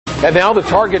And now the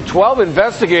Target 12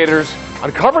 investigators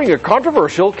uncovering a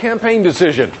controversial campaign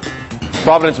decision.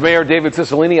 Providence Mayor David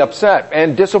Cicilline upset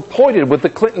and disappointed with the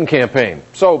Clinton campaign.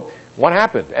 So what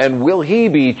happened, and will he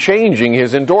be changing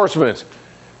his endorsements?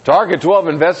 Target 12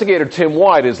 investigator Tim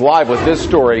White is live with this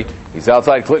story. He's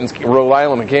outside Clinton's Rhode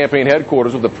Island campaign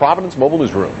headquarters with the Providence Mobile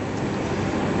Newsroom.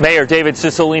 Mayor David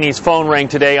Cicilline's phone rang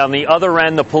today. On the other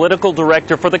end, the political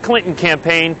director for the Clinton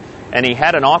campaign, and he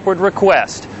had an awkward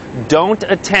request. Don't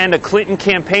attend a Clinton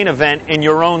campaign event in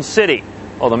your own city.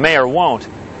 Well, the mayor won't,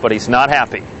 but he's not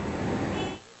happy.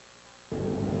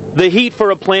 The heat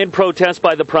for a planned protest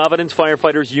by the Providence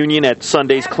Firefighters Union at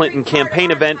Sunday's Clinton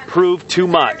campaign event proved too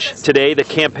much. Today, the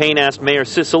campaign asked Mayor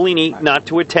Cicilline not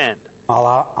to attend. I'll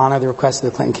honor the request of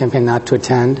the Clinton campaign not to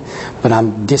attend, but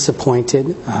I'm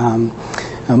disappointed.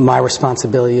 My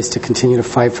responsibility is to continue to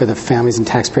fight for the families and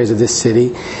taxpayers of this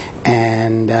city,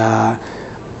 and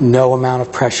no amount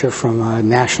of pressure from a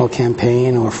national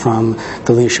campaign or from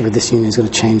the leadership of this union is going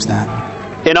to change that.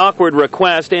 An awkward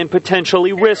request and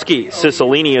potentially risky.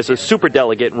 Cicilline is a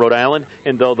superdelegate in Rhode Island,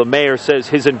 and though the mayor says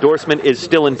his endorsement is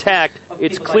still intact,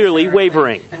 it's clearly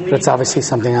wavering. That's obviously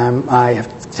something I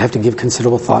have to give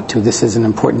considerable thought to. This is an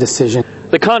important decision.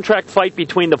 The contract fight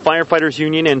between the Firefighters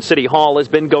Union and City Hall has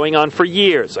been going on for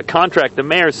years, a contract the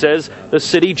mayor says the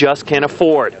city just can't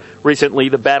afford. Recently,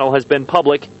 the battle has been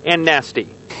public and nasty.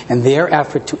 And their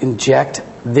effort to inject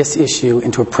this issue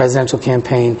into a presidential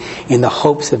campaign in the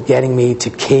hopes of getting me to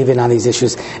cave in on these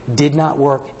issues did not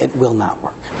work. It will not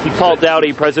work. Paul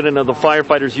Dowdy, president of the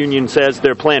Firefighters Union, says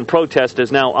their planned protest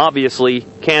is now obviously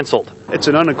canceled. It's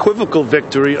an unequivocal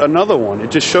victory, another one.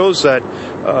 It just shows that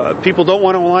people don't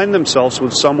want to align themselves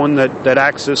with someone that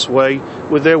acts this way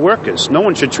with their workers. No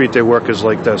one should treat their workers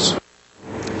like this.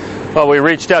 Well, we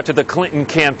reached out to the Clinton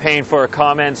campaign for a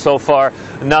comment. So far,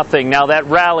 nothing. Now, that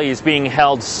rally is being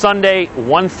held Sunday,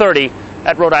 1:30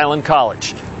 at Rhode Island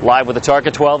College. Live with the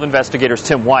Target 12 investigators,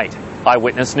 Tim White,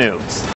 Eyewitness News.